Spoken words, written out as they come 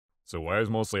So why is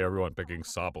mostly everyone picking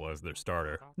Sopple as their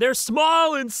starter? They're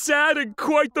small and sad and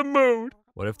quite the mood!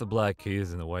 What if the Black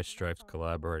Keys and the White Stripes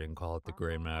collaborate and call it the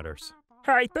Gray Matters?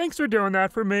 Hey, thanks for doing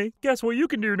that for me. Guess what you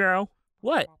can do now?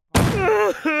 What?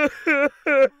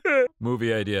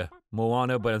 Movie idea.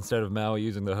 Moana, but instead of Maui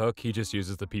using the hook, he just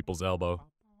uses the people's elbow.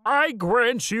 I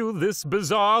grant you this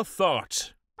bizarre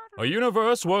thought. A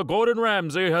universe where Gordon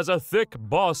Ramsay has a thick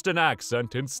Boston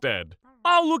accent instead.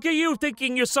 Oh, look at you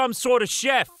thinking you're some sort of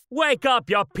chef. Wake up,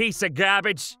 you piece of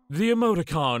garbage. The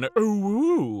emoticon,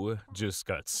 ooh, just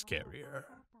got scarier.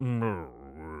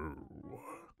 And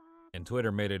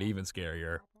Twitter made it even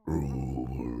scarier.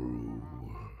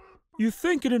 You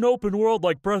think in an open world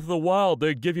like Breath of the Wild,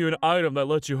 they'd give you an item that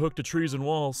lets you hook to trees and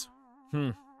walls.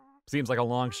 Seems like a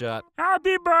long shot.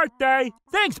 Happy birthday!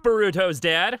 Thanks, Boruto's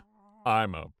dad!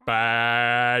 I'm a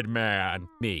bad man.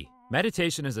 Me.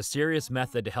 Meditation is a serious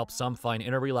method to help some find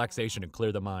inner relaxation and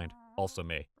clear the mind. Also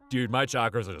me. Dude, my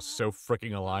chakras are so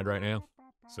freaking aligned right now.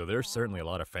 So there's certainly a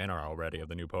lot of fan art already of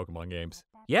the new Pokemon games.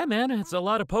 Yeah, man, it's a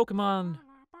lot of Pokemon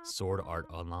Sword art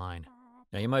online.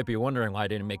 Now you might be wondering why I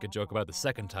didn't make a joke about the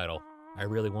second title. I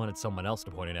really wanted someone else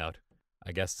to point it out.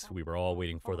 I guess we were all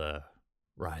waiting for the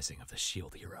rising of the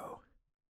Shield Hero.